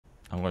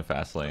I'm going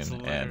fast lane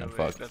and I'm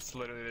fucked. That's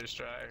literally their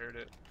strat. I heard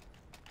it.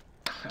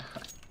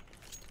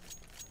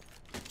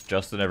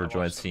 Just9n never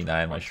joined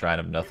C9. My shrine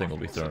of nothing will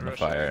be thrown in the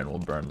fire and will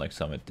burn like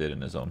Summit did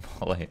in his own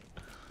lane.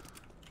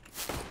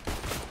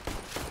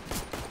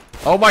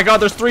 Oh my god,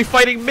 there's 3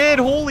 fighting mid!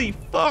 Holy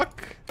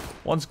fuck!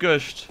 One's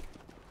gushed.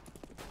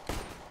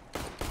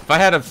 If I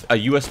had a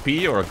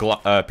USP or a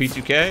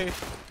P2K,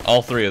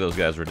 all 3 of those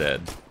guys were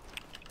dead.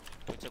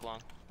 We took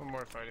long. One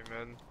more fighting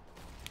mid.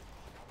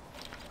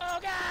 Oh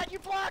god, you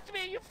blocked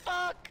me, you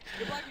fuck!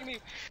 You're blocking me.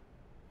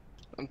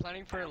 I'm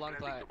planning for a long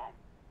plat.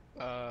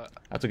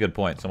 That's a good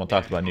point. Someone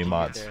talked about new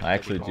mods. I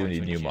actually do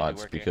need new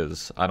mods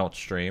because I don't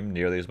stream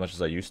nearly as much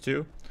as I used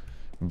to.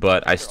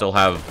 But I still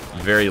have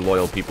very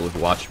loyal people who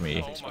watch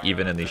me,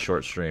 even in these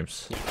short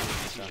streams.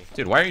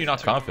 Dude, why are you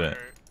not confident?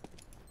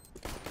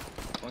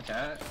 One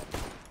cat.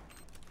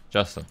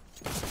 Justin,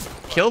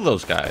 kill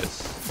those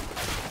guys.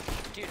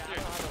 Dude,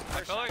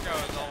 I felt like I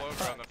was all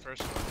over on the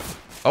first one.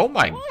 Oh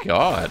my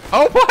god.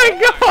 Oh my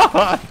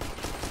god!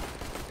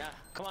 Nah,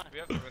 come on. We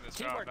have to win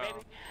this round Teamwork, now.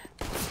 baby.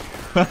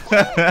 Oh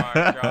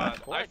my god.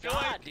 What I a feel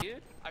god, like,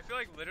 dude. I feel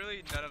like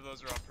literally none of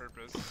those are on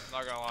purpose.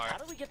 Not gonna lie. How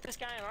did we get this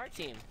guy on our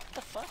team? What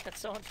the fuck? That's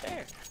so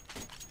unfair.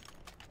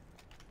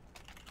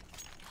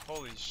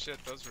 Holy shit,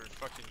 those were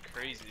fucking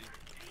crazy.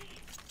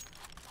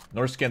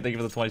 Norskin, thank you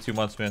for the 22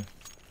 months, man.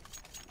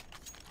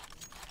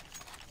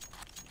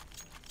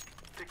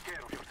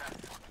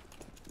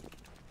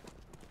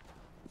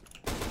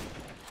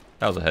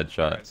 That was a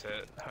headshot. He's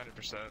hit.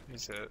 100%.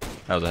 He's hit.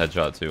 That was a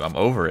headshot too. I'm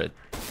over it.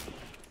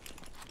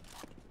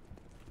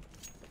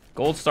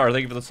 Gold Star,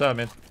 thank you for the sub,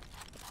 man.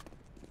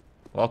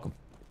 Welcome.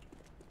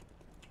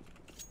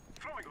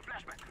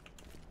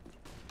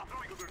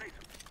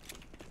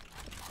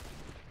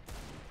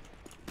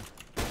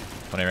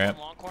 20 ramp.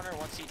 Long corner,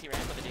 one CT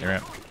ramp with a Hey,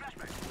 ramp.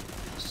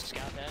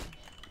 Scout dead.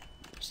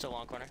 Still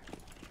long corner.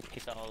 He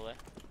fell all the way.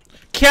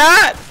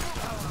 Cat!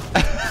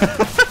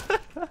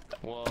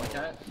 Whoa.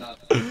 Cat? No.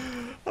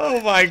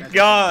 Oh my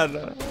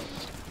god.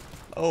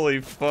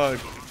 Holy fuck.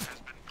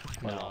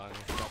 No.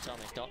 Don't tell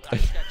me. Don't. I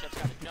just got jump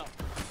scouted. No.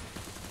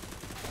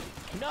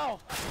 No.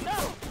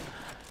 No.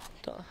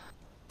 Don't.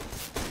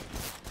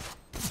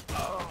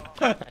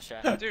 Nice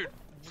shot. Dude,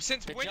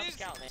 since The when jump is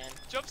scout, man.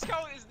 jump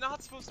scout is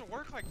not supposed to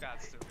work like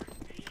that still?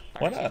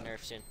 Why Alright, not?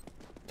 nerfed soon.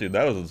 Dude,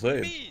 that was What do you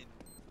insane. mean?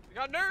 It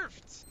got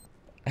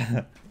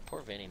nerfed.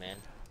 Poor Vinny, man.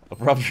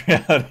 Abrupt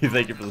reality,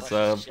 thank you for the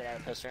sub. Shit out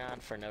of post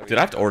round for no reason. Dude,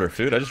 I have to order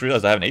food. I just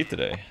realized I haven't ate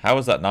today. How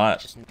has that not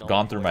Just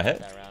gone through my head?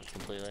 That round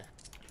completely.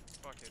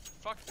 Fuck it.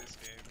 Fuck this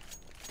game.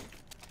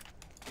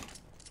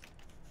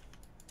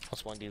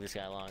 Let's 1D this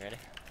guy long. Ready?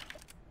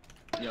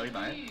 Yo, you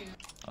buy it?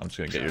 I'm just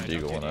gonna get your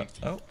deagle one up.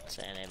 Oh. It's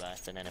an NA buy.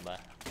 It's an NA buy.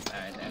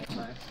 Alright, then.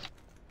 Bye.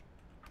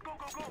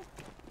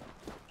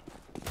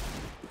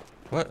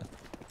 What?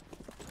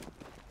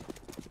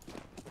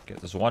 Get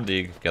this one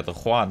dig. Get the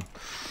Juan.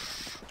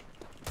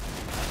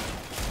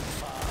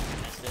 Fuck,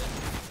 missed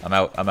it. I'm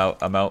out. I'm out.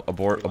 I'm out.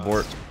 Abort.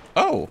 Abort.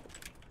 Oh!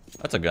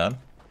 That's a gun.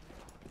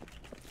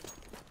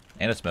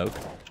 And a smoke.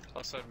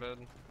 Outside mid.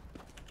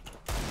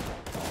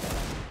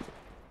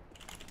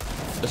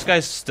 This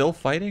guy's still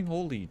fighting?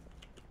 Holy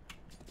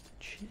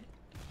shit.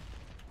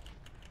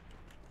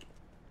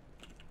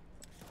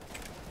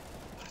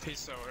 He's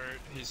so hurt.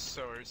 He's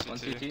so hurt. CT. One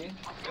CT? Yeah,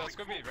 let's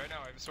go B right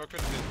now. I'm smoking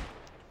the mid.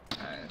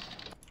 Alright.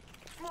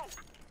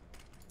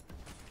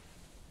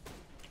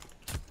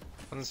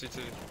 On the CT.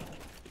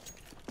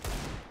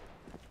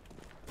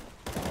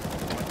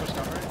 One push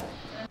cover.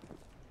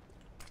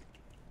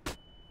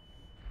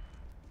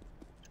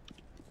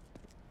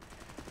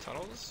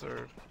 Tunnels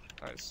or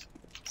nice.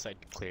 Side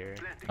clear.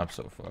 I'm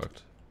so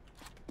fucked.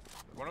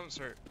 One of them's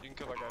hurt. You can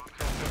kill that guy.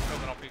 Kill,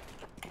 then I'll peek.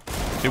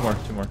 Two more.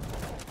 Two more.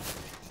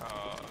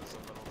 It's a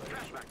little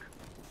late.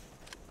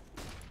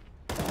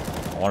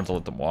 I wanted to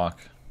let them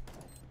walk.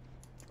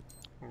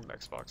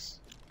 Xbox.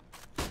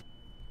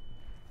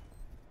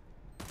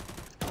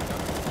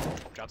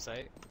 Drop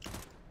site.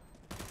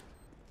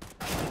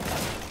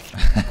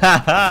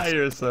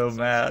 You're so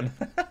mad.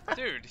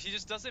 Dude, he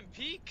just doesn't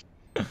peek.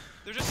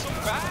 They're just so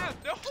bad.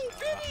 No,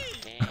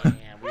 Vinny!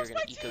 Damn, we were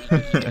gonna eco,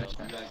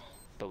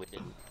 but we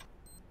didn't.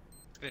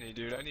 Vinny,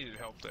 dude, I needed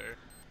help there.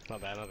 My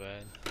bad, my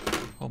bad.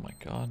 Oh my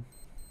god.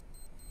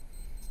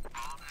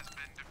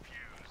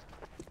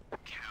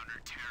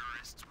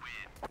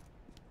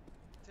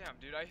 Damn,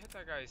 dude, I hit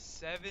that guy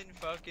 7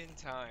 fucking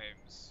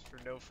times for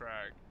no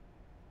frag.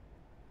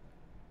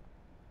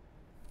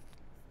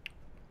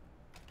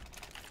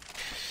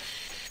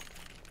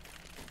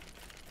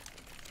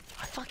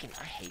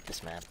 I hate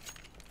this map.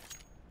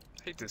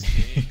 I hate this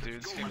game,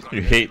 dude. This game's not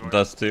You good hate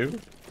anymore. us too?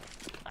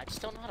 I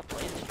just don't know how to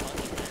play this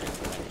fucking man.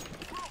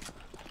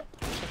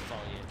 I should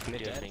follow you.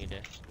 Do everything you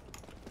do.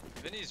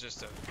 Vinny's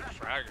just a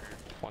fragger.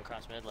 One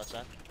cross mid, left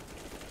side.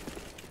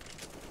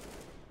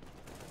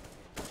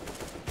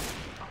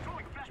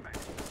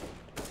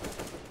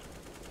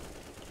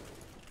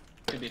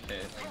 Could be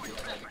fit.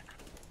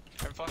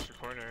 I'm flash your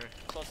corner.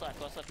 Close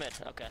left mid.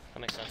 Okay, that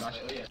makes sense. Flash,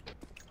 oh yeah.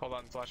 Hold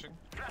on, flashing.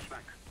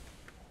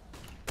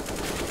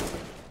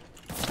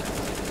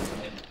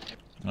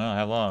 No,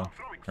 how long?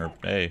 Or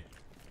hey.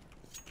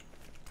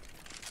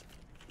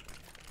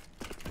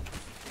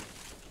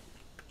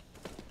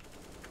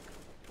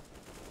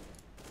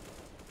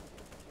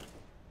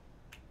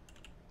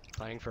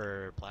 Playing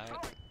for plat.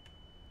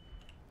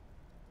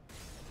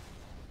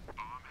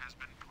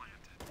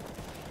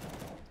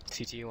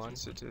 CT one.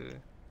 CT.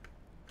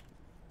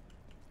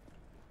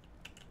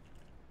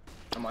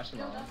 I'm watching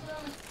that one.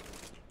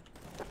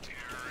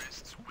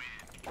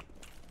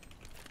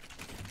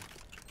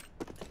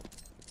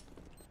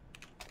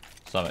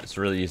 Summit, it's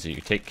really easy.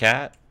 You take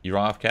cat, you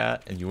run off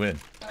cat, and you win.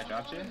 I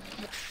dropped you.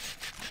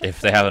 If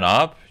they have an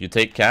op, you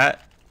take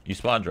cat, you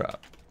spawn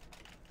drop,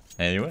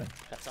 and you win.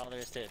 That's all there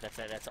is to it. That's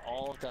it. That's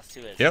all Dust 2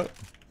 is. Yep.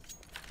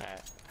 Alright.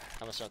 I'm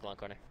gonna smoke long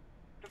corner.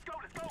 Let's go,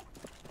 let's go.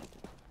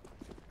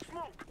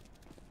 Smoke.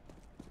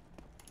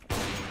 I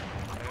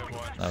hit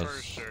one That for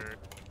was- sure.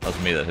 That was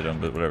me that hit him,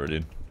 but whatever,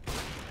 dude.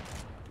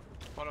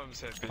 One of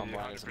them's hit B, I'm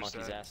blind as a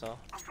monkey's 100%. asshole.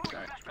 I'm throwing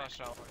Sorry. flashbang. Flash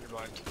out, you're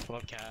blind.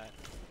 Smoke cat.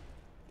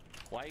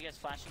 Why are you guys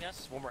flashing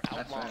us when we're out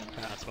That's long?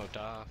 fine. Cat smoked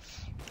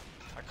off.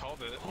 I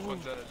called it. One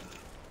dead.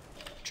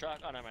 Truck.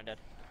 Oh, never mind, dead.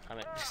 I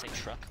meant to say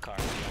truck car.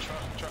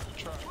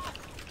 Truck.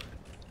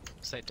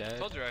 Say dead.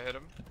 Told you I hit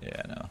him.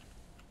 Yeah, no.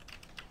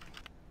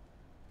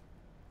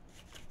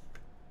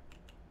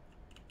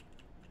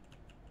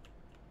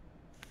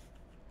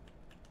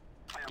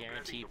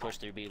 Guarantee push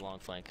through B long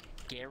flank.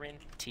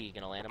 Guarantee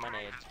gonna land on my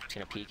nade. He's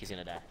gonna peek. He's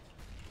gonna die.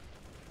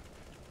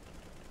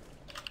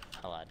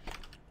 I lied.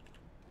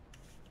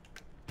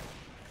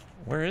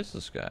 Where is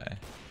this guy?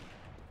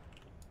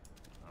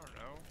 I don't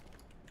know.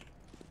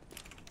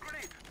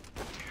 Grenade.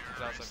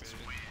 He's outside B.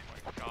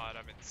 Oh my god,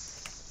 I'm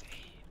insane.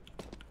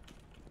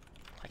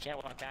 I can't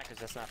walk back because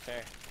that's not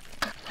fair.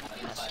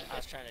 I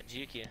was trying to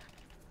juke you.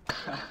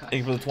 Thank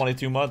you for the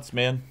 22 months,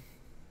 man.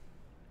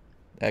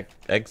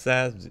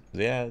 Exaz,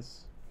 Zaz.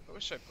 I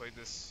wish I played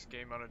this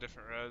game on a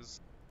different res.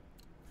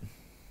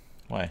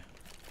 Why? I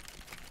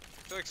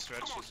feel like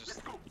stretch is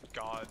just the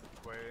god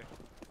way.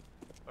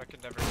 I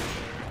could never get there.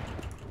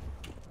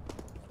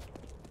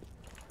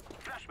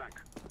 Flashbang.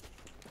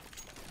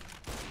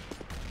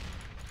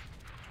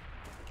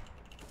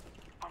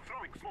 I'm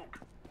throwing smoke.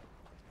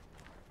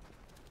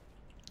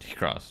 He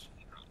crossed.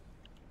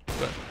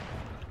 But,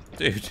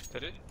 dude,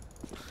 Did it?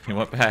 he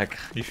went back.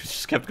 You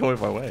just kept going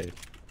my way.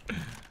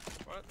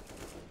 What?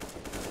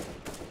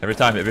 Every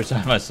time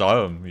I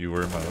saw him, you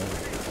were in my way.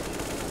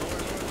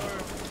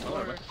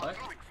 Oh, what the fuck?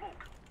 Throwing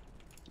smoke.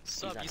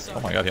 Sub, not you dead. suck. Oh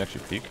my god, he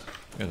actually peeked.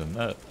 He has a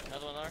nut.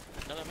 Another one lower.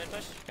 Another mid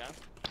push. Okay.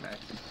 Nice.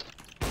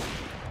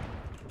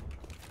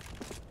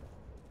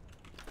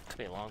 Could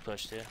be a long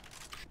push too.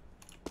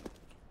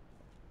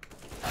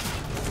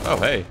 Oh,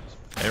 hey.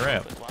 Hey,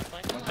 ramp. Quick long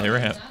flank. Hey,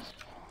 ramp.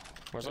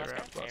 Where's the last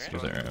Ramp, guy? last Hey,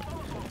 Where's ramp. that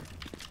ramp?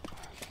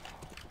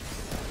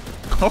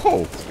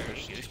 Oh!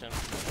 Juiced him.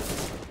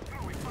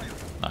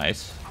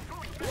 Nice.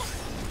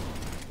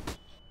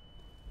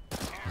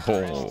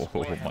 Oh,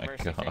 Boy, my have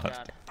mercy, thank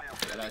god.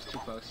 Yeah, that was too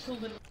close.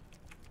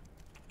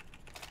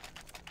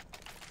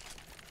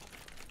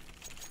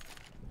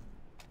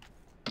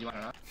 You want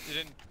to know? You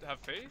didn't have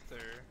faith, or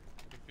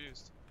I'm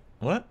confused?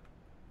 What?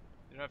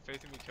 You didn't have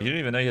faith in me You killing didn't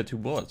even know you had 2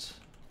 bullets.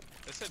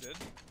 Yes, I did.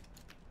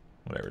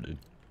 Whatever, dude.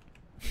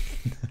 They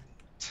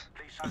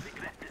shall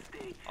regret this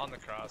day. On the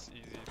cross,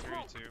 easy. 3,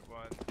 2,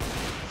 1.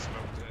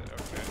 Smoked it,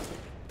 okay.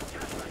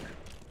 Flashbang.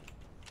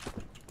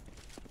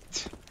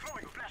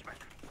 Throwing flashbang.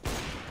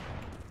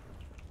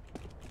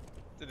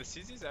 Dude, the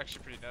CZ's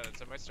actually pretty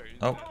nuts. I might start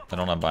using Oh, it. I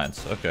don't have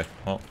binds. Okay,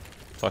 well,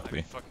 fuck I'm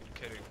me. fucking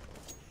kidding.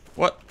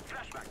 What?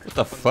 Flashbang. What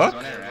the fuck?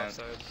 One Yeah, around. left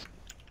side.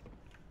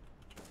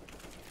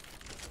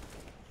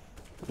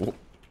 Wh-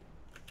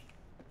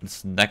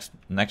 This next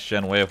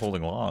gen way of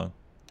holding long.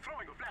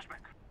 Throwing a flashbang.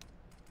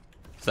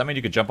 Does that mean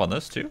you could jump on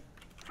this too?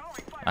 Throwing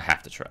fire. I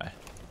have to try.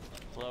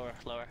 Lower,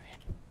 lower.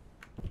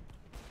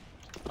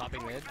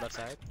 Popping mid, left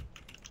side.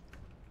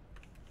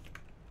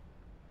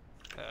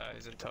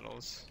 He's in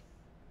tunnels.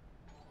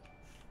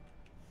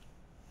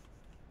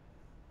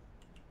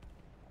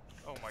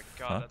 Oh my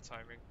god, Huh? that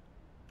timing.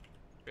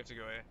 We have to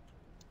go A.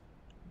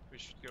 We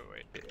should go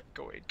A.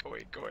 Go A, go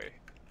A, go A.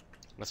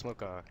 Let's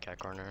smoke cat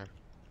corner.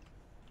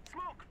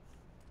 Smoke.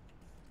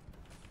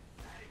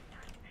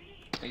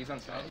 He's on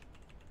side.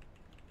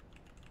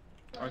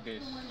 Or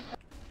goose.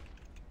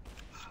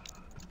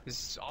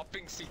 He's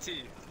opping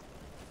CT.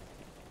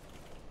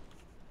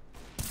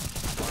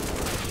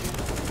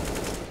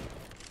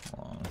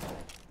 Long.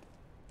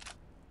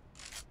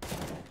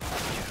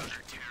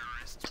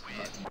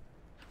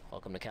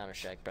 Welcome to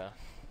Counter-Strike, bro.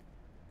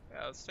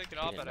 Yeah, let's take it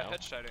off didn't at a know.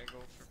 headshot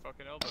angle for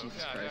fucking elbow. Jesus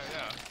Yeah, Christ.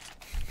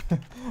 yeah,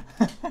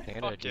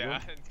 And Fuck yeah,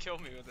 and kill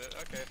me with it.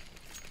 Okay.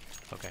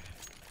 Okay.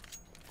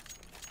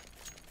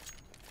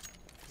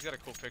 He's got a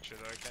cool picture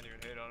though, I can't even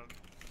hate on him.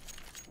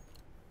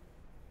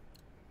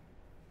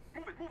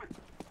 Move it, move it.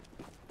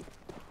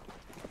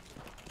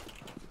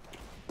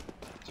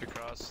 Two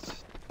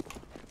crossed.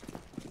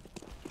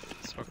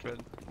 Smoke mid.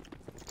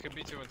 It's gonna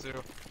be 2 and 2.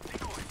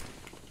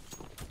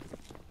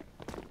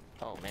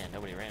 Oh man,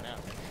 nobody ran out.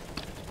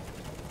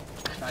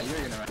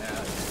 You're gonna run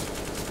out.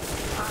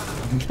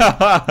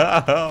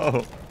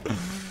 No!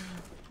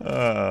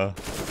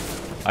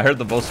 I heard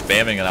the both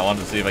spamming and I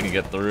wanted to see if I can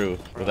get through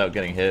without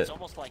getting hit. It's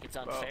almost like it's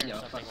unfair or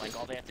something. Like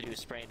all they have to do is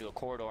spray into a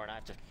corridor, and I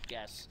have to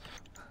guess.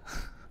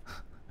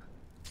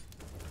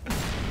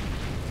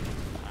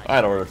 I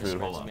had to order food.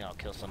 Hold on. Me, I'll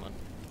kill someone.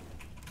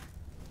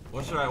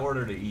 What should I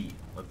order to eat?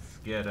 Let's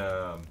get Dude,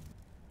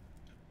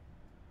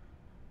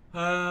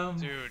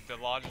 the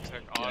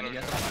Logitech auto.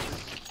 Not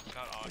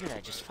auto. Look at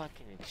that, just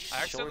fucking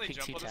I accidentally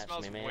short jump on this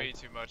mouse me, man. way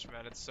too much,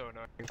 man. It's so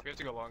annoying. We have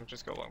to go long.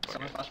 Just go long.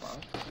 Someone flash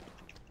long.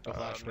 Go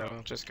flash, bro.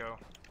 No, just go.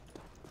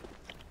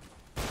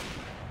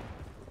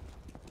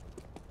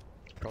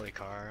 Probably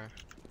car.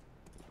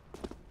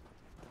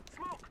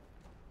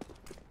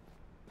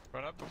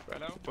 Run up right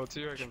now. Both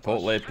of you. I can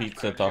Chipotle push.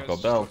 pizza, You Taco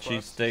guys Bell, just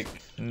look left.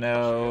 cheesesteak.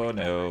 No,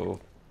 no.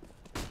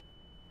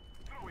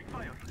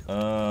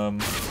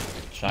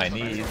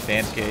 Chinese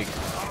pancake.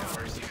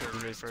 Mercy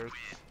for me first.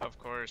 Of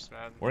course,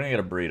 man. We're gonna get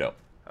a burrito.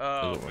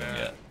 Oh That's what we're gonna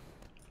man, get.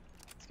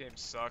 this game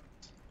sucked.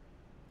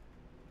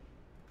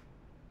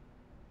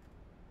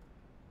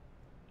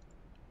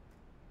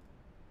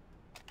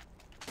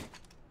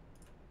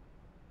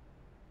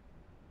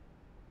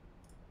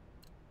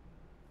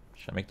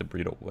 Should I make the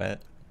burrito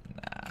wet?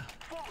 Nah.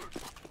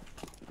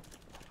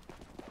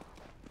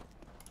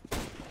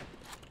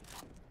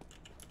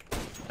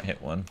 I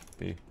hit one.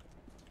 B.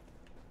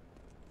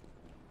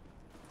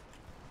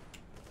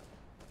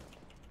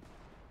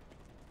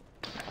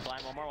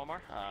 Blind, one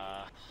more.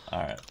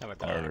 Alright. How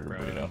about I that, ordered a bro?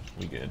 burrito.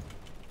 We good.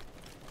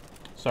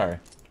 Sorry.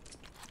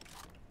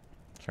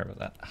 Sorry about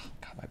that. Oh,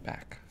 got my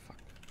back. Fuck.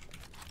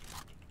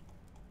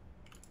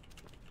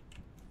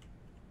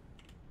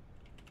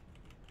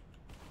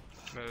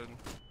 Mid,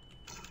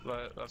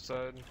 left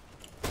side.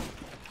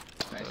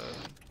 Nice.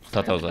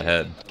 Thought that was a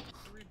head.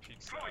 Three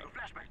peeks now.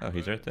 Oh,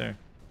 he's right there.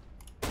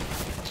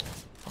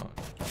 Oh.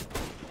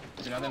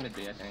 There's another mid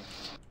B, I think.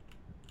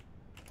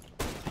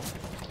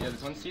 Yeah,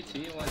 there's one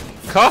CT, one.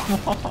 Come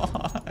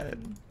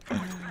on!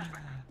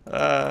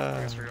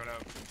 I guess we're going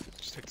up.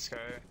 Just take the sky.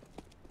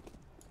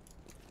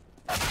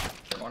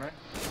 Corner.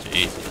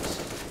 Jesus.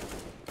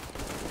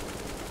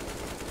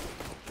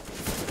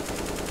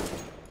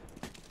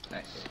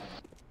 Nice.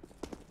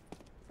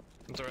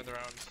 I'm throwing the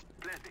round.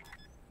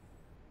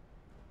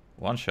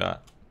 One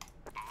shot.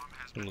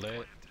 I'm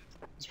lit.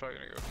 He's probably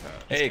gonna go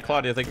fast. Hey,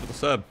 Claudia, thank you for the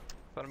sub.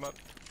 Let him up.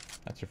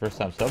 That's your first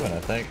time subbing, I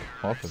think.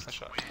 Welcome. Nice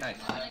shot. Nice.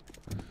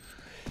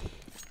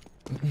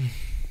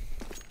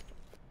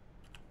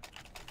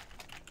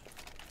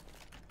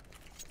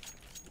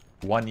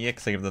 One yick,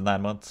 thank you for the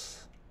 9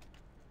 months.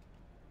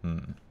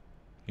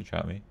 You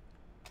shot me.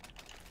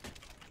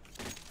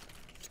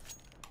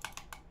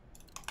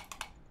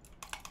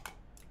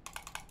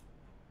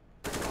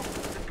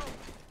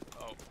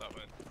 Oh, that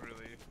went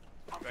really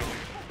back here.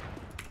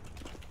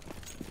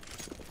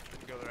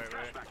 Go the right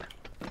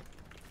way.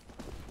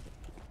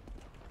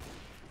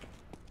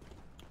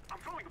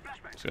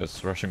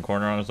 Just rushing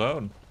corner on his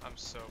own. I'm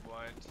so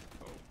blind.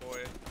 Oh boy.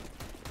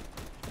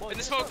 Whoa, In the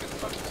this smoke! one-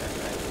 Oh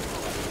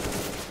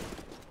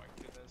my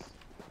goodness.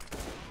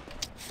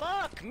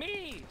 Fuck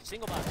me!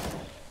 Single box.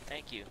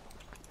 Thank you.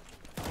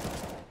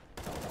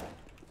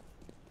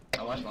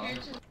 I'll watch long.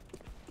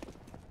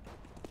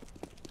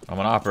 I'm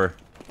an opper.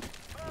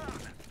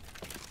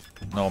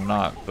 No, I'm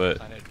not, but...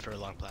 Planted for a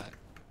long plat.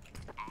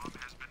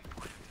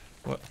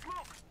 What?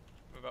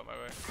 Move out my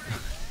way.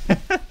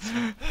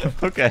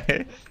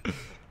 Okay.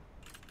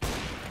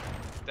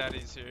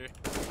 Daddy's here.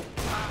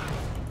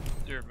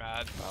 You're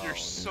mad. Oh, You're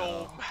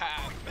so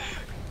mad.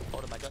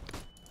 Hold my gun.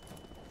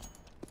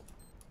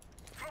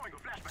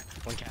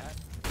 One cat.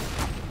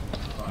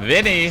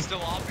 Vinny! Still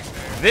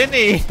opping there.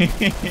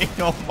 Vinny!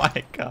 Oh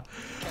my god.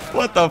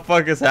 What the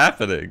fuck is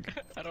happening?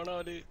 I don't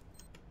know, dude.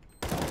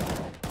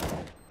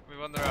 We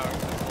won the round.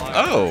 Live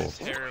Oh. is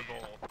terrible.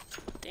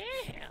 Damn.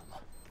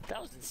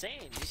 That was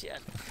insane. You see,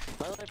 am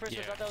I the only person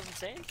who Yeah. thought that was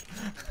insane?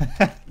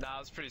 Nah,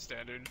 it's pretty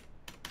standard.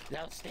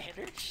 That was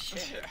standard?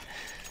 Shit.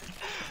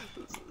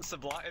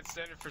 Sublime. It's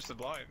standard for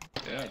Sublime.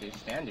 Yeah, dude,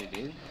 standard,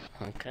 dude.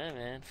 Okay,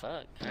 man.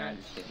 Fuck. Nah,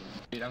 just kidding.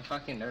 Dude, I'm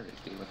fucking nervous,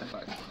 dude. What the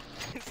fuck?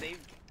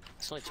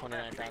 It's only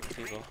 29,000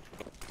 people.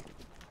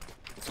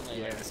 It's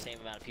only like the same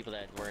amount of people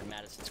that were in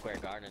Madison Square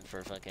Garden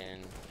for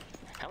fucking...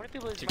 How many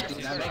people is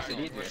Madison That Square makes it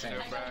Garden? easier, No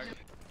thanks. brag.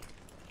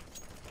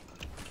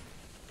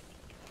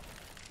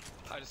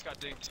 I just got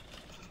dinked.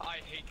 I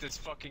hate this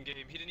fucking game.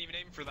 He didn't even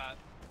aim for that.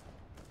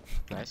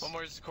 Nice. One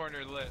more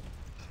corner lit.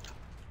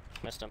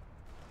 Missed him.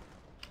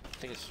 I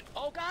think it's...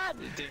 Oh god!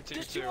 Dinked him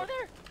There's two too. more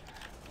there!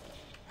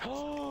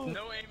 Oh!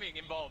 No aiming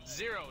involved.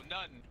 Zero.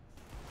 None.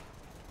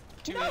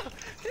 No!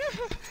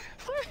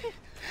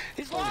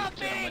 He's locked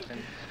Shit, I'm me! with him.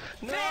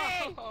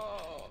 No!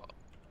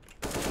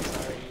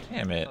 Sorry.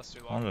 Damn it. That's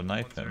too I wanted to long.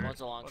 knife One's him. there. One's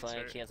a long One's flank,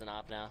 there. he has an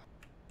op now.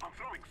 I'm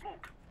throwing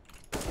smoke.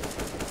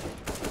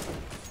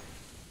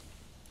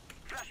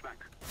 Flashback.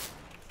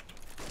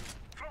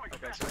 Throwing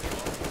Okay, flashback.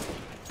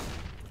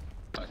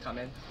 so Come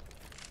in.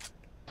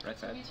 Right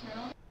side.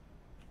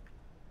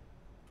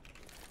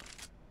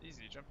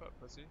 easy. Jump up,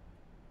 pussy.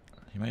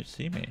 He might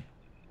see me.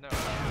 No.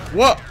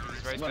 What?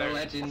 He's right What there. a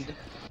legend.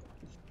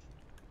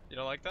 You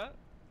don't like that?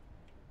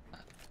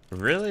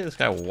 Really? This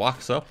guy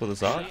walks up with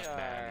his art? We Man, are.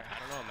 I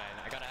don't know, man.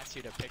 I gotta ask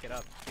you to pick it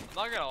up. I'm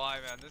not gonna lie,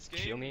 man. This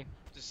Kill game me.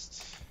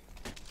 just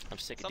I'm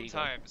sick of Deagle.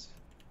 sometimes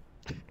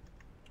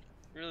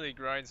really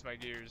grinds my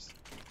gears.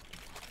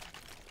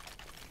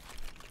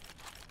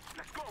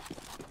 Let's go.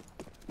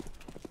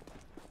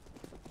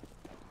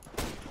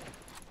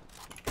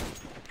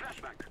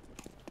 Flashback.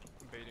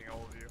 I'm baiting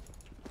all of you.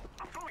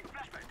 I'm throwing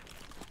flashback.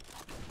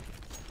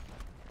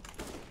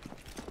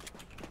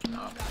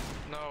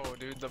 No,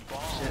 dude, the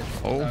bomb.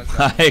 Oh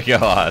my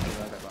god.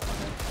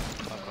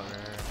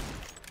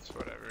 It's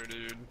whatever,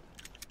 dude.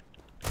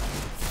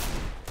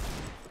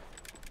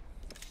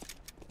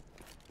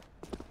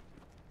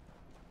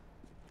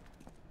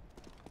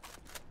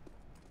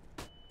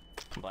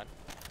 Come on.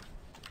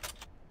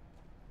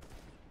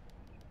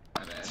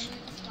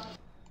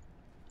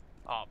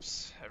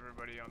 Ops,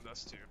 everybody on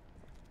Dust 2.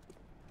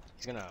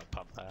 He's gonna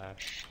pop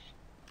flash.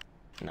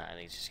 Nah, I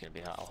think it's just gonna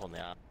be hot. I'll hold me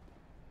out.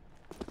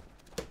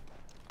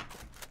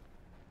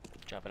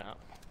 Jumping out.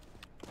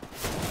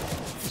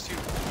 There's two.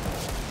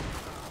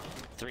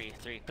 Three.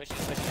 Pushing.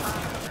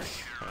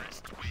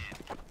 Nice.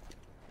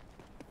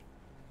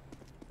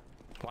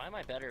 Why am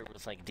I better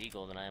with like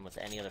Deagle than I am with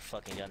any other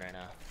fucking gun right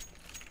now?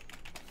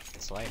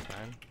 It's life,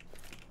 man.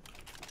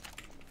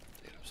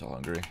 I'm so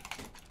hungry.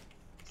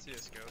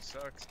 CSGO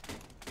sucks.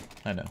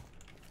 I know.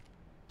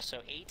 So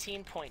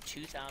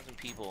 18.2 thousand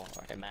people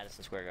are at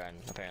Madison Square Garden,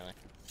 apparently.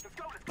 Let's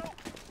go.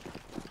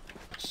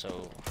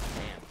 So,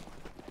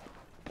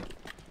 damn.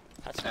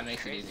 That's That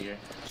makes it crazy. easier.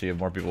 So you have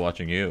more people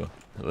watching you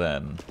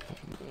than...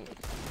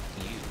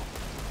 You.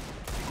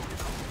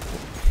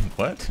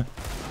 What?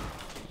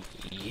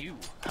 You.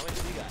 How many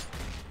do we got?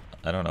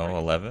 I don't know,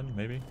 11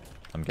 maybe?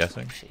 I'm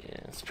guessing. Shit,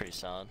 that's pretty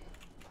solid.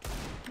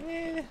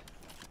 Eh.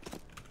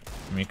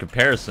 I mean,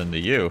 comparison to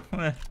you.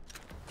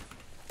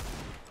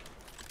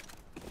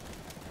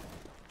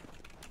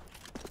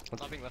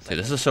 What's being left See, side?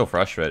 this is so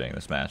frustrating,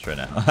 this match right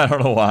now. I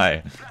don't know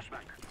why.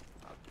 Flashback.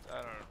 I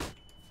don't know.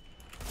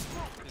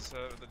 He's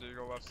with the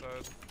Deagle left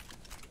side.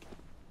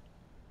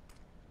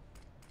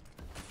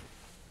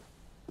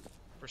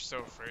 We're so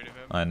afraid of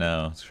him. I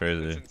know, it's It's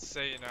crazy.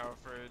 insane how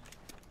afraid.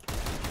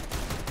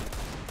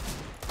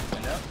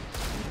 Window?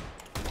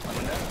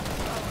 Window?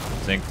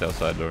 Zinked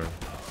outside door. Door.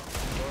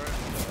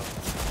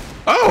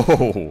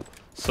 Oh!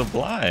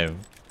 Sublime!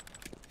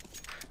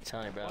 I'm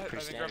telling you, bro, What?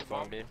 pretty I think standard for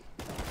him, I'm dude.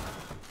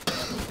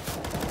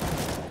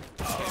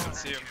 Can't even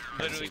see him.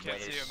 Literally NT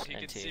can't see him. brothers, He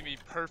can NT. see me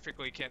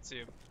perfectly. Can't see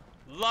him.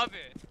 Love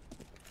it.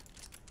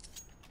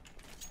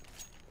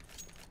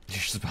 You're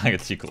just buying a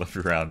Tickle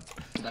every round.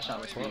 That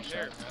shot was I don't even close.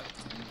 care,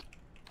 man.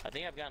 I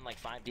think I've gotten like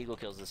 5 Deagle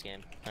kills this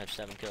game. I have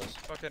 7 kills.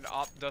 Fucking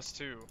op Dust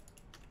 2.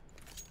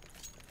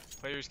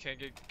 Players can't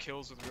get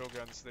kills with real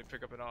guns, so they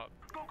pick up an op.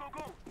 Go.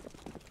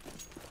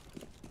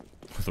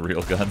 With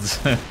real guns.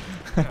 Yeah,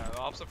 the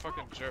op's a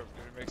fucking joke,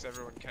 dude. It makes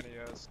everyone Kenny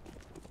S.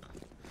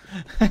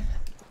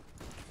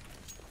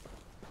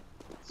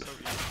 So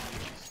easy to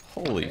use.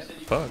 Holy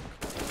fuck.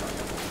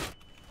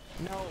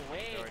 No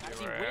way! No How idea did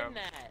he where I win am.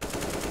 that?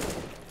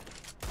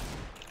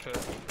 Pit.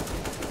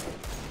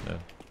 Yeah,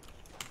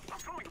 I'm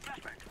throwing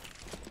flashback.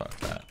 fuck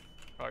that.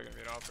 Probably gonna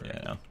be an op. right?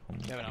 Yeah, no.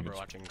 You have an number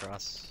watching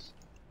cross.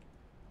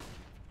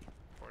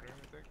 Corner, I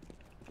think.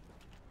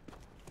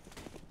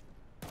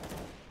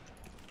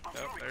 I'm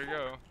Yep, throwing there you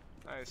go.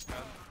 Nice, man.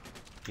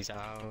 He's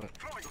out,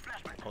 Throwing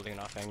flashback. holding an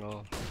off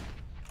angle.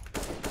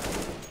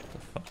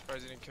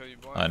 Surprised he didn't kill you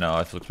blind. I know, I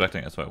was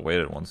expecting it, so I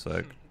waited 1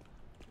 sec.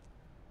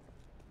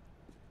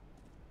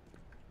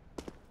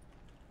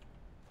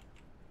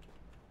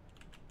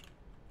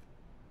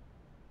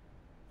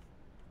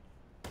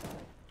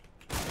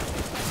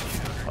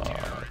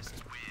 Fuck.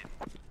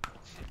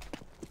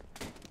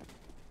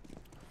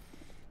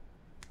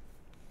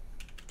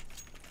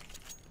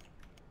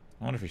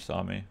 I wonder if he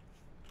saw me.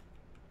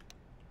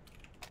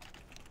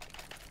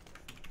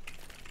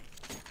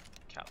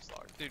 Caps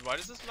lock. Dude, why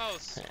does this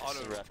mouse This auto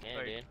is a rough game,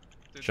 like, dude.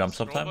 dude, Jump the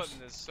scroll sometimes?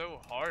 button is so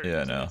hard.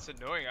 Yeah, I know. It's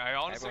annoying. I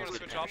honestly want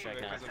to Everyone's switch off of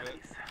getting it right because of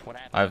it. What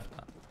happened?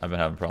 I've been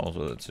having problems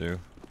with it too.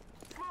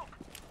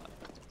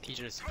 He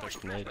just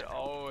pushed mid. It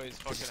always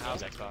fucking is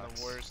happens in Xbox.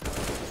 the worst.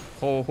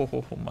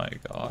 Oh my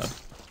god.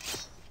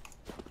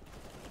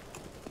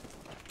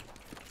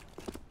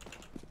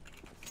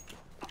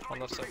 On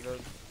left side good.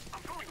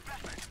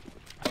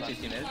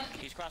 CC mid.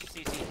 He's crossed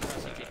CC. He's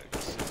crossed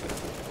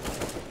CC.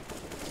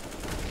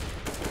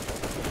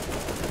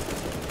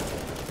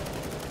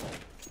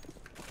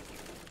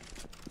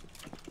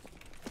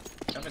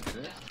 Jump into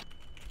this.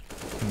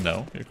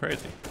 No, you're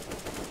crazy.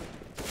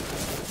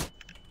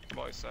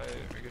 Boy side,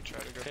 we could try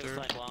to go Could through.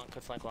 flank long.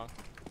 Could flank long.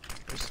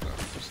 There's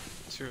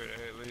 2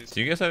 at least.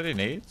 Do you guys have any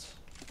nades?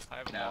 I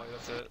have a No. molly,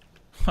 that's it.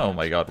 Oh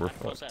my god, we're I have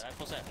full fucked. set. I have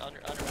full set.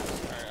 Underpass.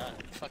 Or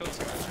fucking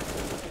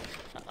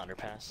not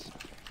underpass.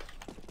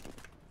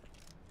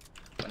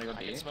 Wanna go I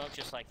B? can smoke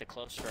just like the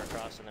closer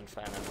across and then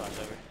flash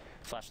over.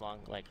 Flash long,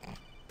 like. You know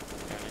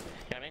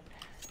what I mean?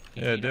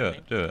 Yeah, You know do what I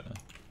it, do it.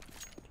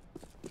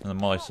 And then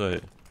Molly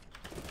sight.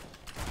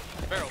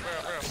 Barrel,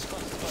 barrel, barrel.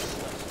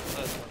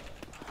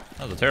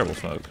 That was a terrible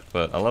smoke,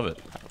 but I love it.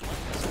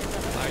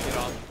 I get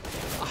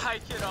off. I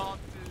get off,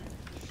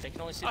 dude. They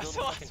can only see the I little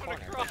saw fucking someone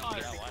corner. cross.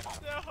 Yeah, why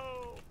not?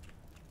 No.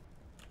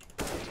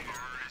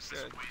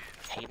 Good.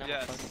 Hating on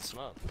Yes. the fucking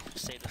smoke.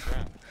 Save this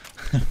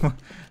round.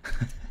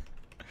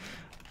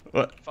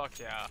 What? Fuck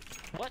yeah.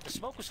 What? The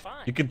smoke was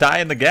fine. You could die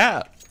in the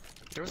gap,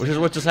 which is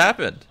what just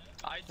happened.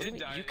 I do you did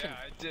mean? die. You can-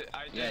 I did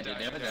Yeah, die. dude,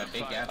 there was a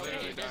big gap I there.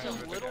 literally There's died a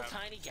with the little gap.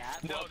 tiny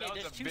gap. No, Okay, that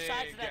was there's a two big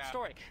sides to that gap.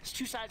 story. There's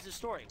two sides to the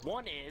story.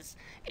 One is,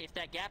 if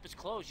that gap is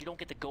closed, you don't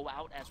get to go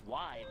out as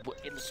wide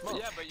in the smoke.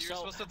 Yeah, but you're So,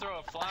 supposed to throw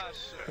a flash,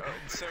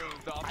 so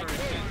the I operator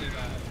did. can't do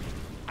that.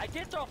 I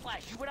did throw a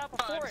flash. You went out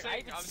before it. I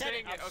even I'm said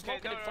saying it. I was okay,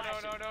 smoking no, and no,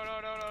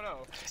 flashing.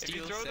 no. If you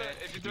Steel throw said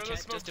the, if you you throw the can't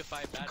smoke,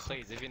 justify bad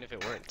plays even if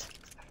it weren't.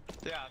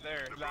 yeah,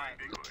 there, that,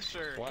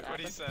 sure. What What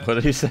he happened? said. What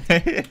did he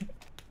say?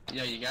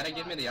 Yo, you gotta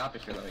give me the op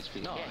if you're low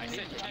HP. No, Yeah, I you said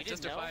didn't- you you can't didn't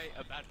justify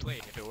a bad play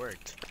if it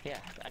worked. Yeah,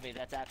 I mean,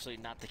 that's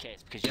absolutely not the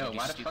case. Because Yo, you do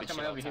why the stupid fuck am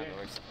shit I all the over time here? that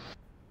works.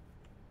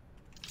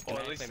 Well, Can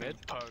at I least play in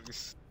mid?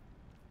 Pugs.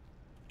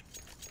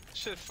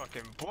 Shit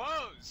fucking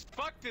blows.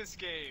 Fuck this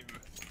game.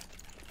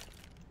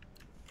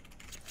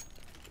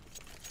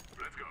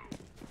 Let's go.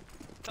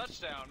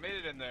 Touchdown, made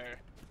it in there.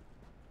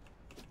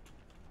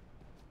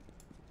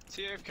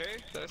 TFK,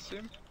 did I see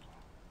him?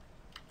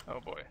 Oh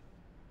boy.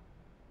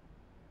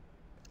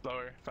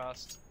 Lower,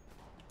 fast.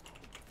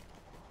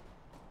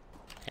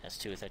 Yeah, it's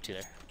two with that two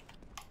there.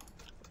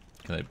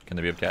 Can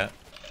they be up cat?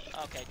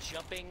 Okay,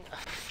 jumping.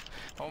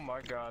 Oh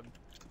my god.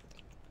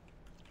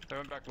 They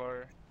went back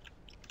lower.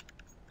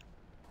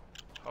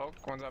 Oh,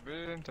 one's up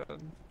in, dead.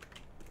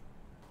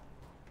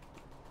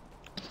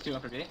 Two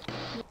upper B.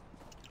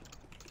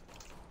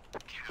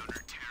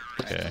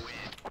 Okay.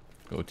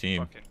 Go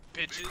team. Fucking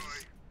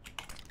bitches.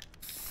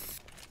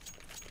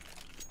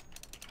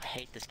 I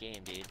hate this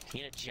game, dude.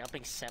 You know,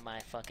 jumping semi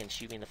fucking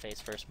shoot me in the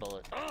face first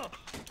bullet.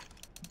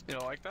 You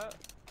don't like that?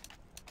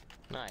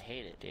 No, I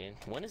hate it, dude.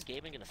 When is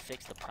gaming gonna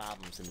fix the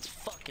problems in this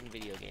fucking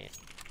video game?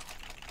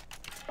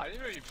 I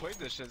didn't know you played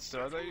this shit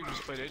still. I thought you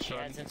just played He H-Run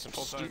adds in some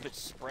full time. stupid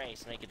spray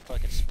so they could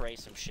fucking spray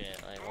some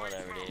shit. Like,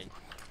 whatever, dude.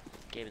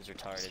 Gaming's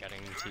retarded. Scouting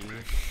T.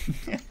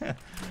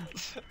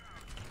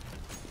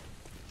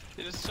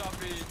 He just shot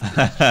me. He's shooting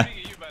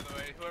at you, by the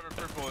way. Whoever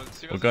purple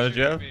is. He What wasn't gun did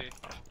you shooting have?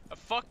 at me. A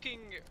fucking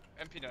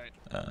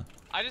MP9.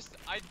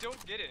 I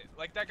don't get it.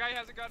 Like, that guy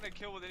hasn't gotten a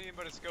kill with anything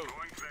but a scope.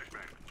 Going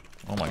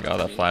flashbang. Oh my god,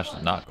 that flash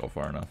did not go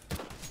far enough.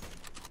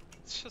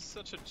 It's just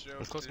such a joke.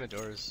 I'm close my dude.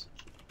 doors.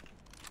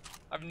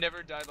 I've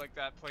never died like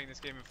that playing this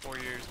game in 4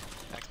 years.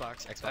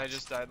 Xbox. I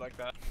just died like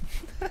that.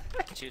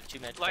 Two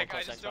mid, Like, one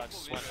I close just don't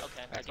Xbox, believe one. it.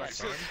 Okay, I Xbox guess. It's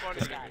so funny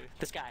This to guy, me.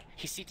 this guy.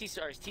 He's CT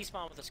or he's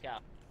T-spawn with a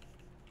scout.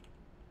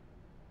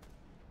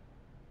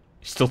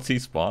 You still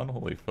T-spawn?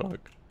 Holy fuck.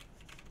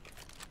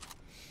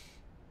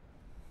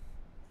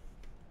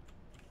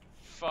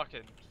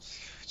 Fucking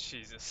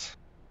Jesus.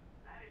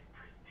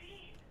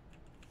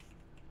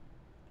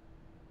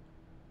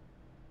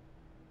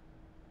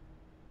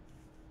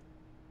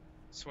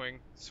 Swing,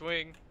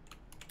 swing.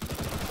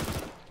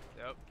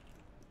 Yep.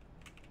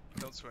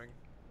 Don't swing.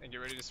 And get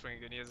ready to swing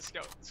again. He has a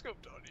scout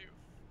scoped on you.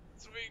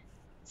 Swing,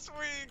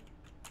 swing.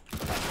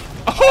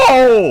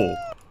 Oh!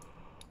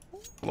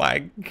 My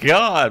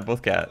god!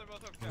 Both cat. They're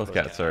both okay. Both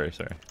cat, sorry.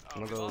 Oh,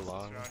 I'm we gonna go lost this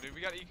long. round, dude.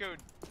 We got ecoed.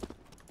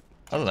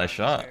 That was a nice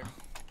shot.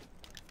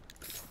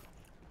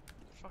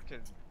 Fucking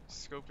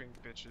scoping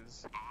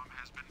bitches.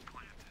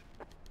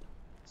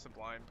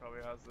 Sublime probably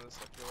has this,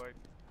 I feel like.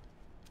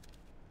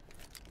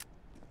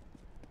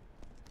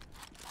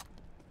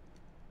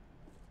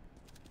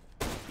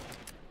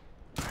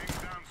 Laying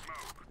down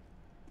smoke.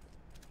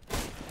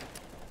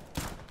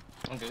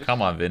 I'm good.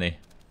 Come on, Vinny.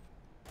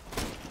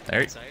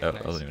 There. Sight, Oh, nice.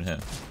 that wasn't even him.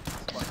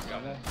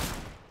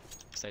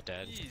 Site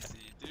dead. Easy,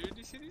 dude.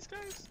 You see these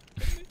guys?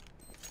 Kidding me?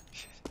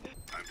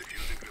 I'm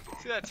defusing the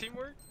bomb. See that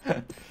teamwork?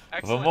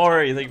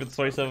 Vamori, timing thank you of for the scope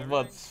 27 and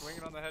months.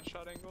 everything, Swinging on the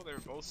headshot angle. They were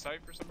both sight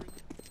for some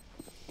reason.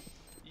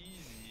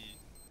 Easy.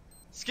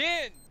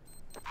 Skin!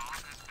 Bomb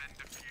has been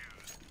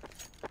defused.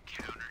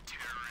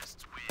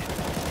 Counter-terrorists win.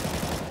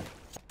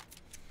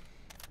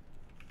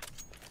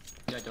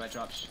 Yeah, do I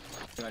drop?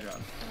 Do I drop?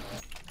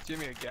 Give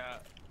me a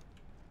gap.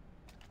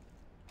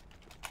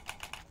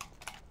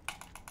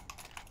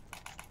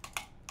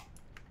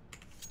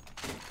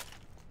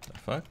 The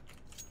fuck?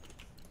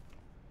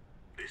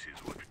 This is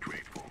what we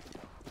trade for.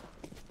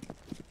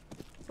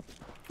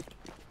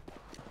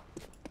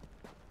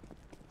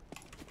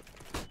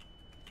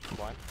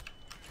 One.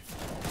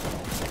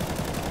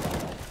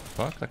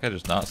 Fuck? That guy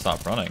just not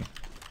stopped running.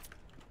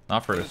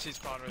 Not for a, Where's he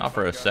spawn? Where's not the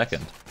for a guns?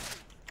 second.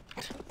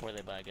 Where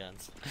they buy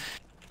guns.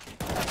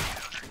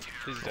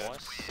 He's dead.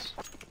 Boss.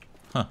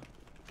 Huh.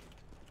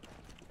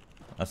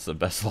 That's the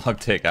best log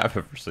take I've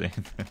ever seen.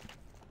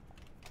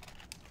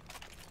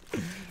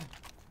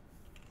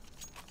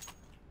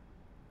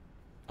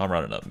 I'm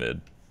running up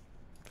mid.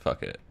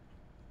 Fuck it.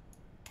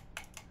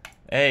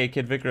 Hey,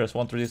 Kid Vicarus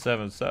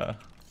 137, so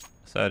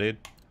dude.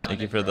 Thank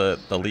you for the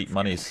elite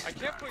monies. I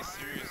can't play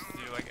serious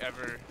with you, like,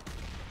 ever.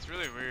 It's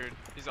really weird.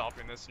 He's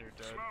offering this and you're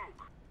dead.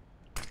 Smoke.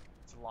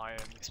 flying.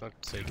 Smoke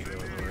so you can go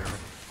over.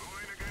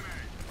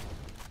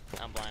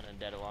 I'm blind and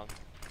dead along.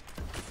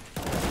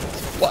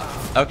 What?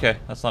 Okay,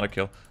 that's not a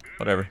kill.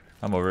 Whatever.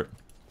 I'm over it.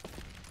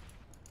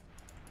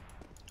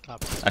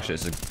 Top. Actually,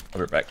 this is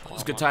over it back.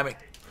 It's good timing.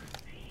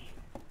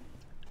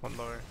 One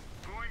lower.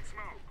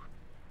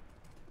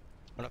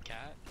 What up,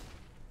 cat?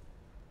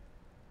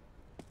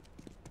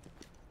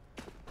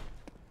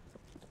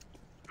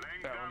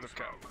 That one, the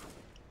cat.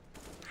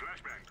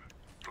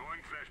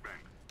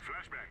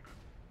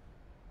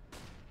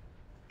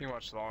 You can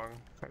watch long.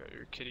 I got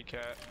your kitty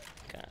cat.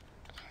 Cat.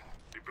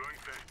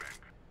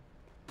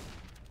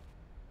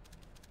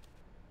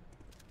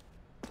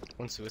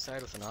 One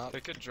suicide with an op.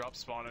 They could drop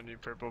spawn on you,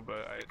 purple,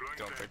 but I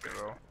don't think they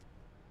will.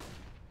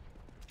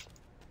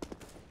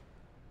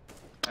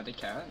 Are they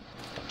cat?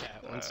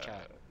 Cat. One's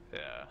cat.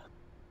 Yeah.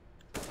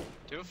 Do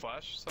you have a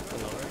flash? One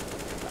Something? lower.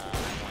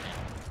 I'm one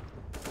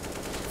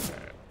in.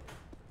 Alright.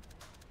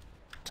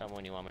 Tell me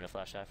when you want me to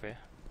flash out for you.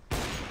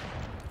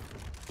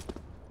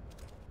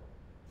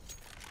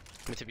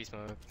 Mid to be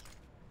smoke.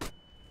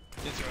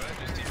 It's alright,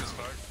 just team is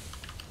fucked.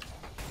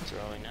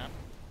 Throwing now.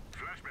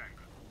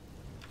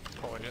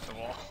 Oh, it hit the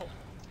wall.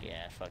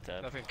 Yeah, fucked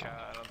up. Nothing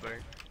cat, I don't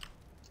think.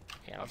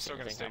 Yeah, I'm still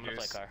gonna stay I'm gonna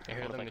play goose. car. I I'm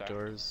hear gonna them play the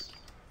car. doors.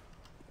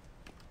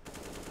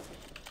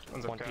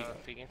 One's a One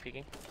cat. peeking.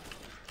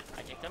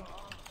 I kicked him.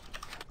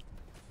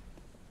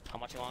 How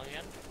much long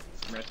again?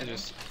 He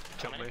just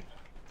killed me.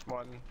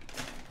 One.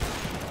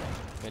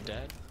 Mid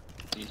dead.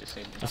 You just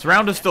saved me. This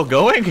round is still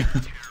going?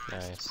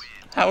 Nice.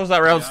 How is that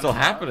round still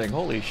happening?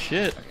 Holy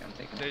shit. Okay, I'm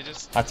taking They it.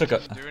 just I took a-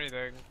 didn't do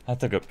anything. I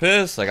took a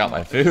piss, I got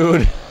my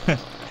food. Yeah,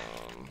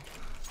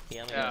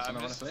 Yeah, I'm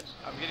someone wanna just, switch?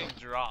 I'm getting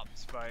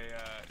dropped by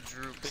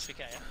Droops 50k,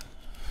 yeah.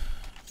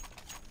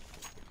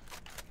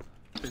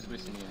 Who's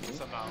boosting you? Me?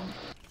 somehow. I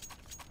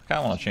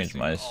kinda wanna change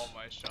Missing mice. All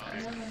my shots.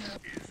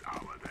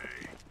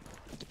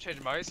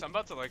 Change mice? I'm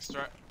about to like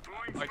straight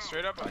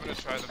up, I'm gonna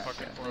try the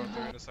fucking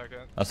 403 in a second.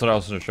 That's what I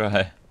was gonna try.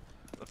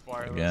 The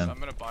wireless. Again. I'm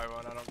gonna buy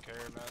one, I don't care,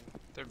 man.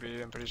 They're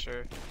B, I'm pretty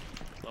sure.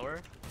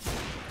 Lower.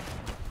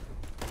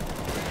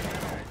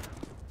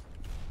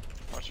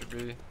 Watch your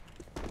B.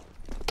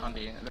 On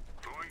B.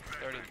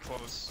 They're already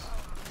close.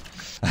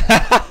 You're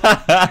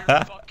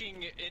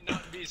fucking it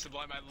not B,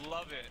 Sublime, I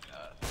love it.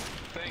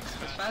 Thanks,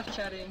 man. Fast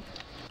chatting.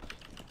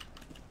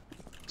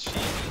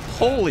 Jesus.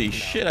 Holy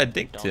shit, I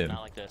dinked Don't, him.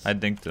 not like this. I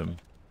dinked him.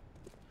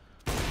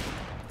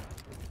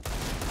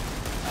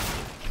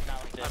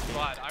 Not like this. I'm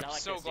glad. I'm Not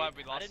like so this, glad dude.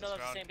 we lost I didn't know this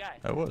that was the same guy.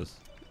 I was.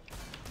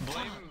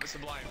 Blame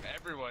Sublime,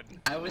 everyone.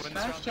 I was When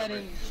this fast round's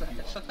chatting.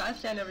 So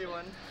fast chat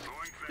everyone.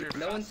 You're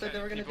No one fast said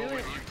they were chatting gonna do people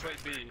it. When you play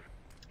B.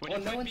 When Well,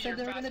 you no play one B, said you're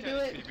they were fast gonna do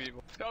chatting it. B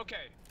people.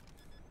 Okay.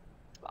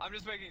 I'm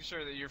just making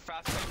sure that you're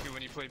fast chatting B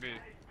when you play B.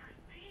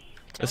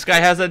 This guy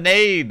has a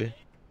nade!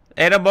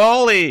 And a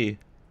molly!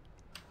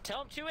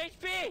 Tell him 2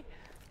 HP!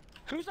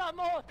 Who's on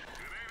more?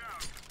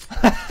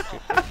 I'm so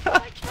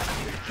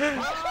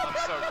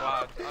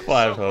glad. I'm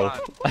Five so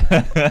health.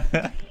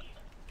 glad.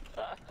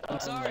 I'm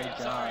sorry.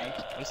 I'm sorry.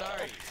 I'm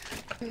sorry.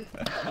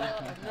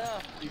 No.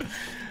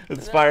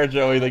 Inspire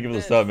Joey, thank you for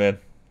the sub, man.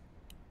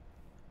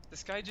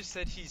 This guy just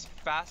said he's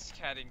fast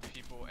catting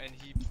people and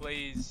he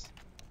plays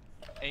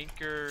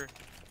Anchor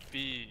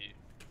B.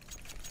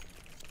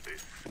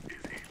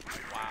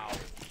 Wow.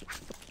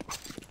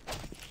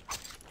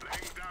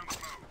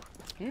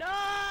 No!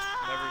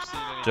 Never seen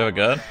anything Do you have a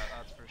gun? like that,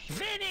 that's for sure.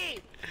 Vinny!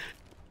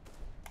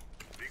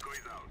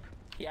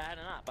 Yeah, I had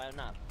a knock. I had a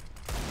knock.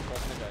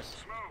 Close the doors.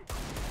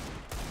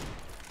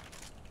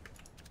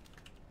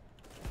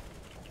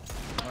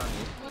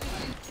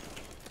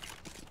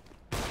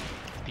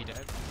 Be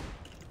dead.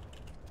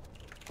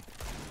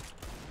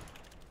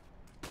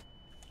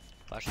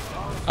 Flash.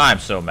 I'm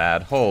so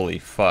mad. Holy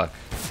fuck.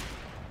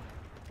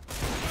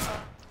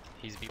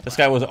 He's B. This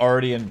guy was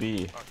already in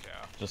B. Fuck yeah.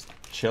 Just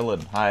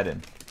chilling,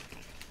 hiding.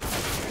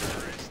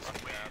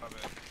 Fuck yeah, I love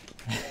it.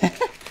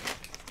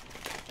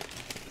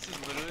 This is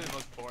literally the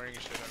most boring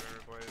shit I've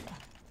ever played.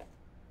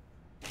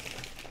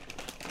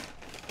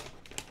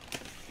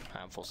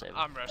 I'm full save.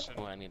 I'm rushing.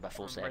 What I mean by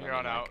full save, From I here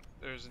on mean, out, like,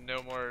 there's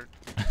no more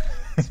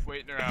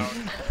waiting around.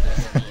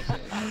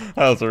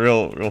 That was a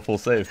real full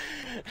save.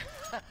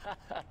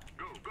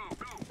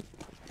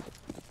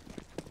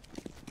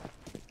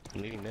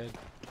 I'm leading mid.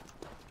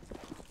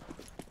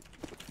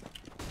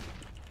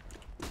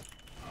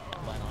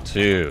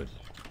 Dude.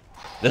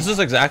 This is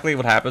exactly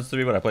what happens to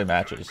me when I play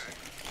matches.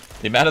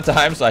 The amount of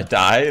times I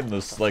die in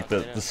this, like,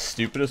 the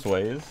stupidest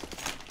ways.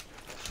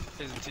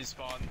 Isn't T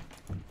spawn?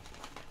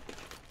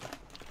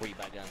 where you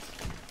buy guns.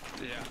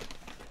 Yeah.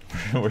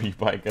 Where you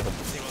buy guns.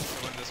 He wants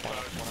to win this mode.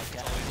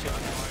 Yeah. It's only 2 on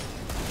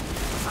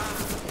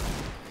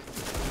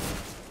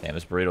Damn,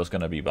 this burrito's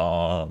gonna be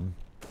bomb.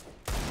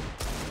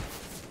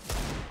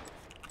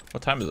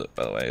 What time is it,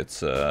 by the way? It's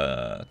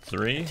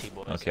 3?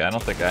 Okay, I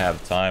don't think I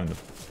have time to...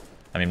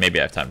 I mean, maybe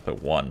I have time to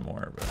put one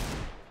more, but...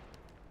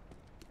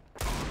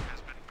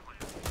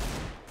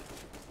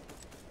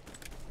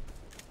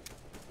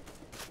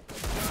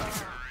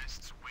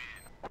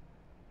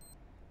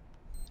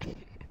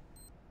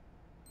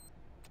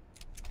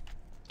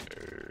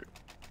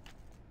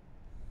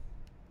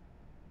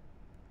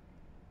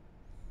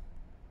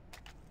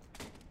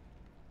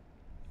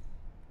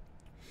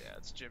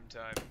 It's gym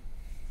time.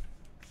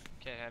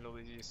 Can't handle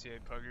these ECA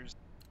puggers.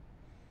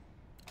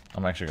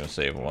 I'm actually gonna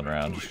save one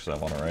round just because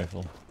I want a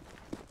rifle.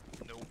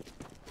 Nope.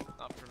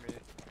 Not for me.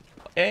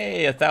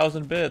 Hey,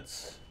 1,000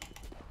 bits.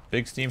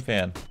 Big Steam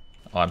fan.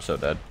 Oh, I'm so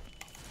dead.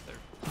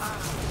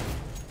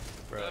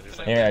 Bro, there's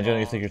like Hey, I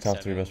generally think your top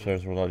 3 best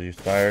players were all you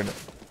inspired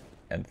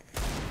and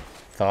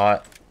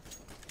thought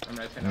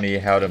me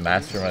how to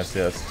master my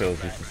CS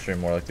skills. You should stream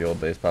more like the old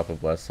days. Pop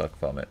up less, suck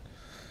vomit.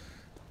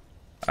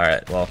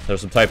 Alright, well,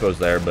 there's some typos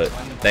there, but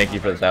thank you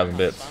for the 1,000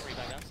 bits.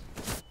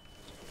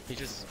 he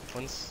just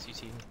once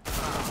CT.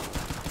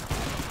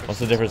 What's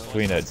the difference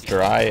between a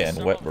dry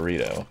and wet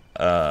burrito?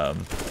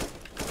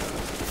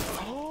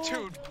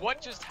 Dude,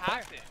 what just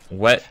happened?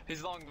 Wet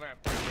His long ramp.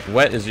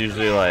 wet is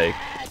usually like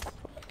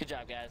Good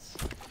job, guys.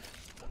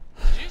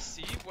 Did you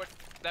see what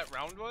that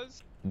round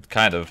was?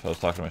 kind of. I was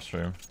talking to my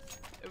stream.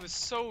 It was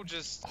so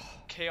just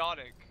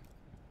chaotic.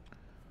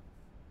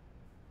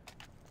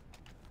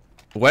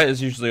 Wet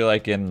is usually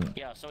like in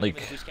Yeah, so like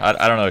I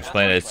don't know how to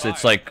explain it.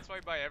 It's like That's why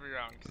you buy every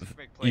round. 'Cause you,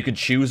 make you can plays.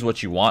 choose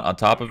what you want on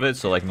top of it.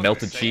 So like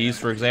melted cheese,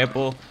 for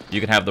example, you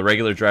can have the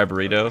regular dry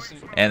burrito,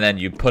 and then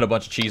you put a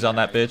bunch of cheese on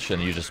that bitch,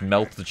 and you just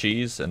melt the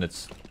cheese, and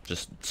it's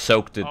just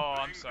soaked in. Oh,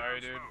 I'm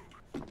sorry, dude.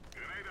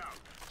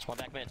 Small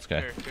back mid.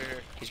 Okay.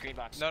 Here. He's green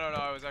box. No,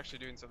 I was actually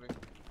doing something.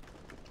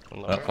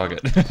 Oh, fuck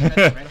it.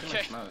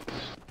 Okay.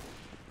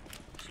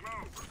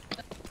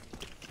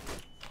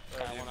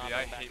 Got one off I the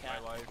back hate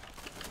cap. my life.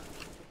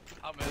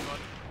 I'm in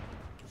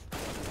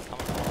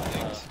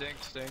one.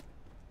 Stink.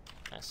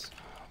 Nice.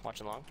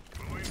 Watching long.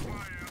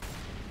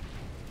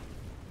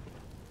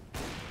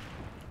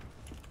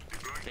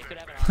 They could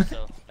have an off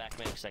though. Back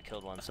mid because I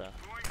killed one, so.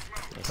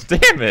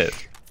 Damn it!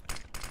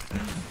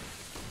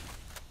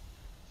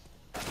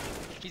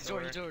 He's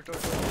door.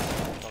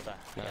 Well done.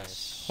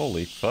 Nice.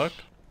 Holy fuck!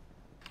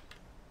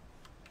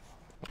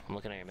 I'm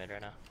looking at your mid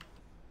right now.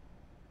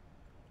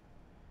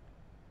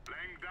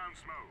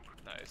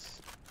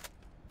 Nice.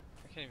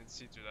 I can't even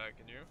see through that,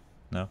 can you?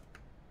 No.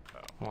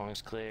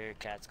 Long's clear,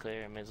 cat's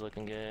clear, mid's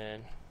looking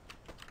good.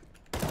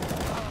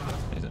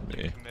 He's in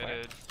B.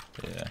 Committed.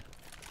 Yeah.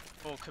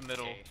 Full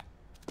committal. Okay.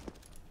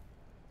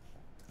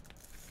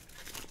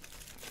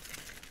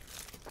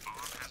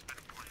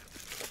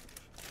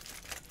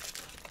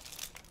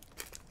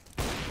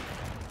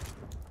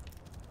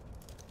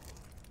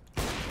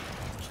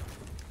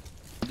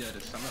 Yeah,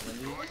 does Summit win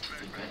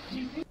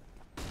these?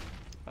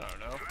 I don't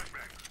know.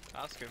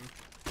 Ask him.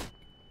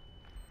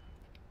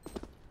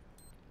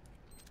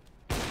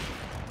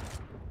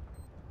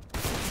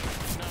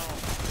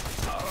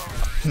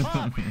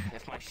 Fuck!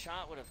 If my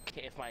shot would have,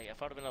 if I would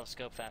have been able to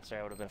scope faster,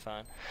 I would have been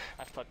fine.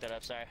 I fucked that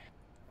up. Sorry.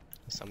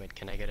 Summit,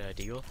 can I get a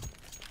deagle?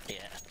 Yeah.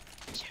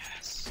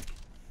 Yes.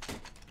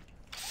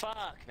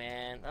 Fuck,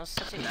 man. That was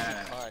such an easy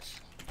clutch.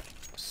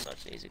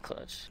 Such an easy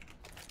clutch.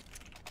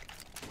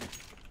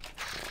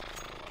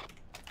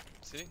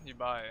 See? You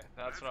buy.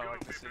 That's what I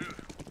like to see.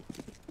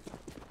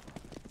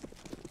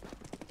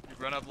 You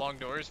run up long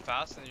doors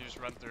fast and you just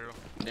run through.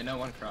 They know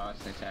one cross,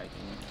 they tag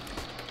me.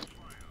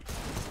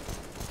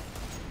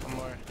 One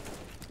more.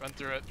 Run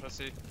through it,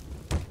 pussy.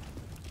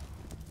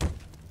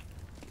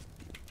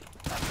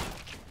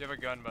 You have a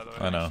gun, by the way.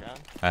 I know.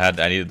 Shot.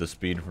 I needed the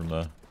speed from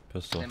the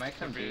pistol. They might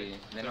come B.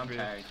 They know I'm Could be.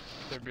 tagged.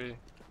 Could be.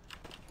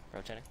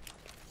 Rotating.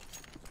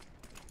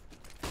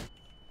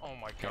 Oh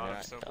my Yeah, god, they're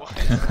I'm so not-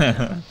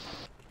 blind.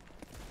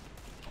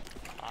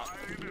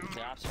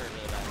 The ops hurt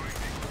really bad.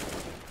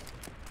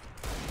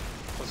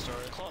 Close door.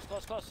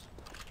 Close.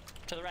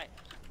 To the right.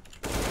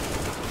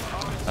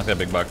 That's got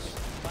big bucks.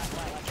 Watch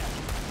out.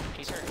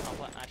 He's hurt.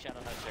 Actually, I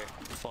don't know, sir.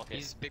 Fuck it.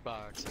 He's big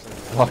box.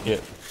 Fuck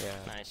it. Yeah.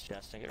 Nice,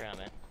 Justin. Get around,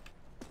 man.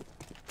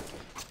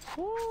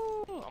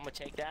 Woo! I'm gonna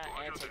take that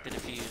and take the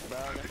defuse, bro.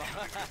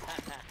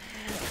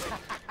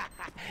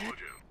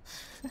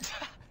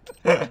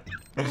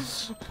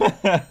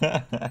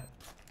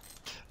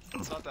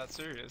 It's not that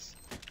serious.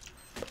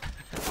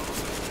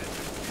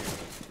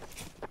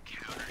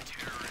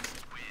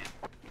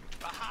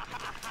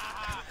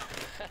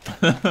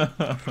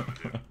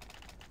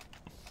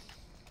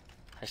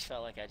 I just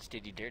felt like I just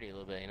did you dirty a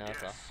little bit, you know,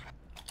 that's all.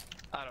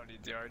 I don't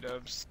need DR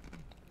dubs.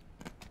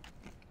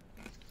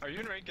 Are you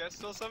in rank S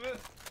still, Summit?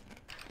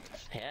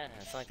 Yeah,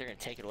 it's not like they're gonna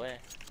take it away.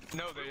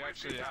 No, they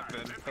actually have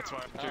been. That's why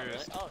I'm Oh,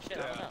 curious. really? Oh, shit,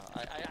 I Yeah. don't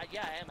know.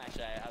 Yeah, I am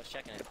actually. I was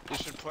checking it. You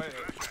should play it.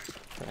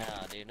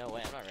 No, dude, no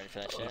way. I'm not ready for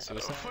that shit.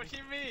 Suicide? What do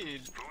you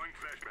mean? It's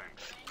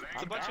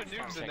a bunch of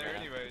noobs in there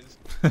anyways.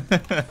 I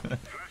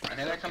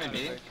think they're coming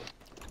B.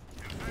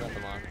 Left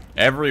them on.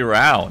 Every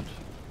round.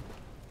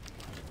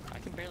 I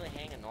can barely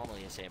hang a normal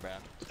ESA, bro.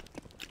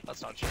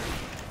 That's not true.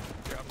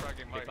 Here, I'm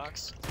fragging Big Mike.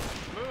 box.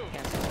 Move!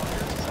 Can't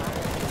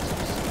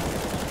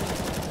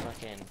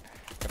fucking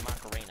the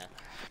Macarena.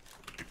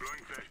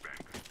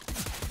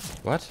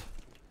 What?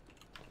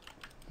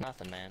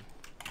 Nothing, man.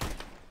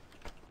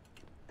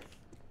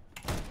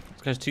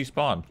 This guy's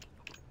T-spawn.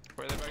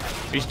 Where are they back?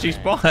 He's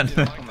T-spawn.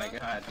 Oh my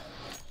god.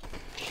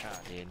 Shot,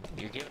 dude.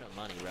 You're giving him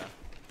money, bro.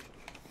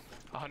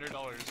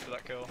 $100 for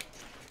that kill.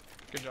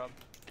 Good job.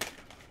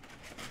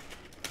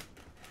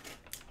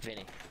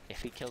 Vinny,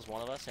 if he kills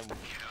one of us, and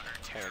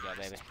there we go,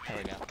 baby. There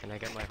we go. Can I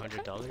get my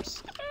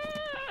 $100?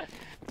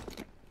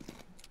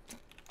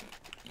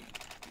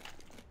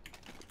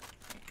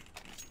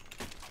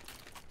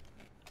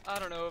 I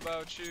don't know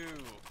about you,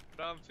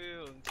 but I'm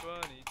feeling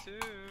 22.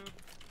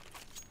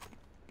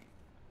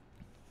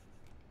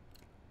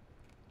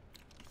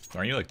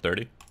 Aren't you like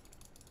 30?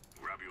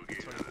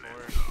 24.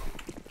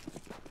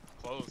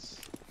 Close.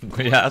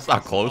 Yeah, that's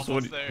not close.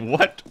 Almost What? there.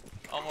 What?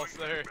 Almost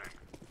there.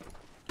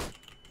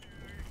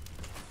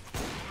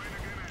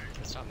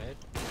 It's not mid.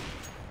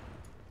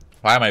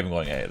 Why am I even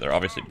going A? They're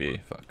obviously B.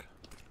 Fuck.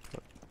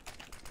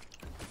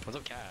 What's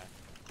up, cat?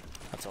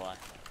 That's a lie.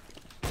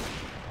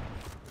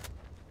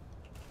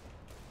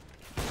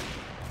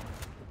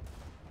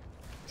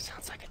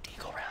 Sounds like a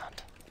deco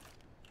round.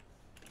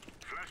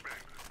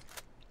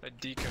 A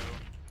deco.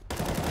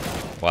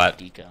 What?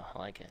 Deco, I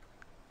like it.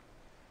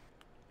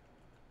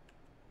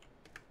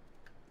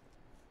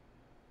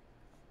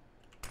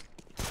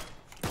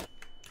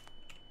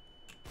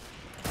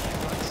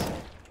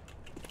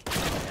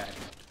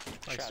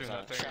 Likes doing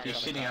that thing. Shroud's He's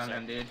on the shitting on crosshair.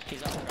 them, dude.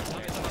 He's on the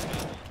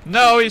crosshair.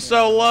 No, he's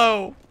so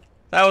low.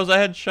 That was a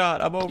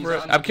headshot. I'm over He's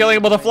it. on I'm the killing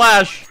him with a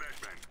flash.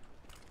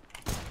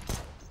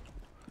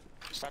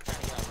 Stop trying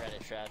to get on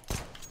Reddit, Shroud.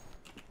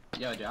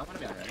 Yo, dude, I wanna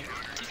be on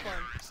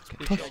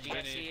Reddit. Did you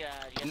guys see,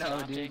 No,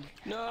 Optic? dude.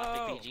 No!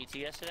 Optic BGT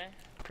yesterday?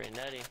 Pretty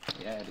nutty.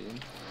 Yeah,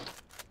 dude.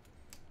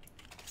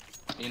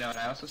 You know what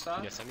I also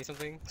saw? You send me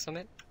something,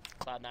 Summit?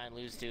 Cloud9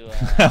 lose to,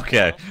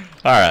 Okay.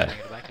 All right. Can I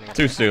get a bike? Can I get a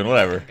Too bike? soon.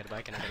 Whatever. Can I get a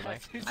bike? Can I get a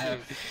bike? I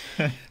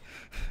have,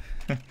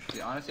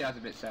 dude, honestly, I was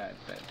a bit sad,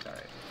 but it's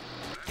alright.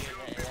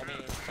 Dude, I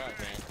mean, fuck,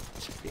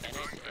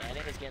 man.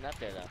 NA is getting up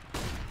there, though.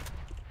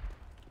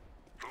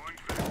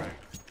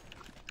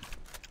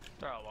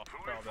 They're all low.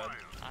 They're all dead.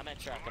 I'm at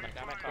truck. I'm at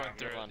car. Going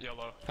through Good it. one.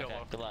 Yellow. Okay,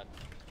 Yellow. good luck.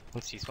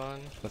 What's T-spawn?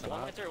 What's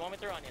One way up? through on you.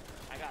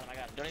 I got him.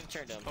 Don't even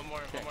turn to him. One more.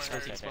 One more. Okay,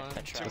 Hurry.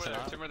 okay, Two more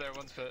there. Two more there.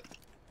 One's fit.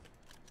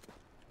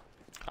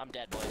 I'm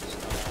dead, boys.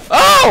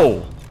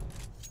 Oh!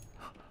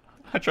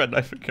 I tried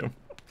knifing him.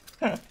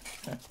 Are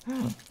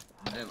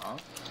they long?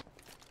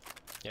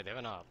 Yeah, they have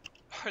an op.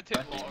 Are they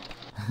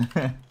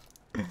long?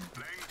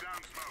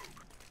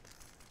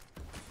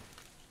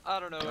 I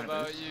don't know You wanna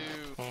about boost?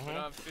 you, but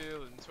I'm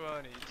feeling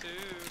 22.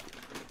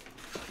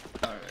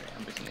 Alright,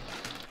 I'm busy.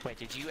 Wait,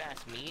 did you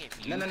ask me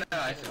if you? No,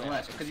 I said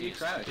what? Because you confused.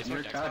 crouched. It's You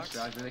were like crouched, Xbox?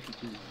 so I was really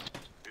confused.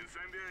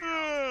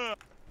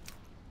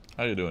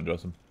 How you doing,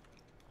 Justin?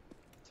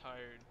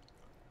 Tired.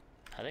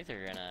 I think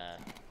they're gonna,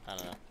 I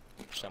don't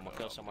know,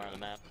 go somewhere on the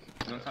map.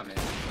 Don't stop me.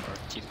 Or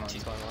T-spawn.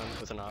 T-spawn one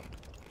with an op.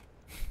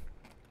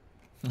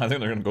 I think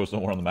they're gonna go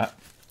somewhere on the map.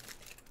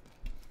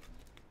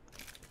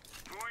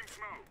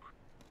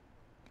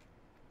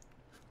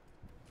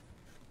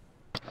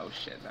 Oh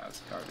shit, that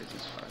was garbage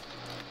as fuck.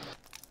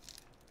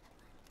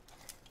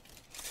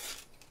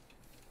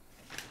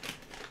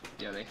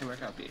 Yeah, they can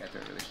work out B after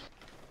really.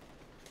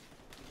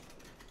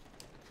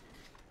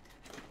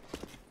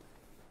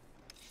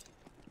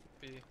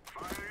 B.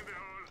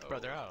 Bro,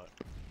 they're out.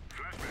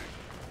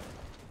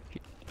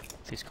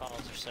 These calls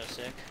are so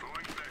sick.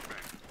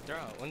 They're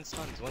out. One's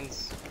tons,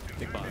 one's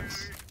big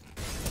box.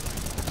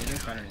 They're in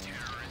front of me.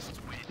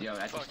 Yo,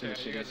 that's Fuck just threw a yeah,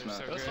 you shitty guys are smoke.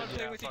 so It was good. fun playing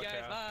Yeah, with you fuck guys.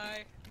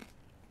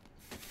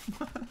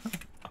 yeah. Bye!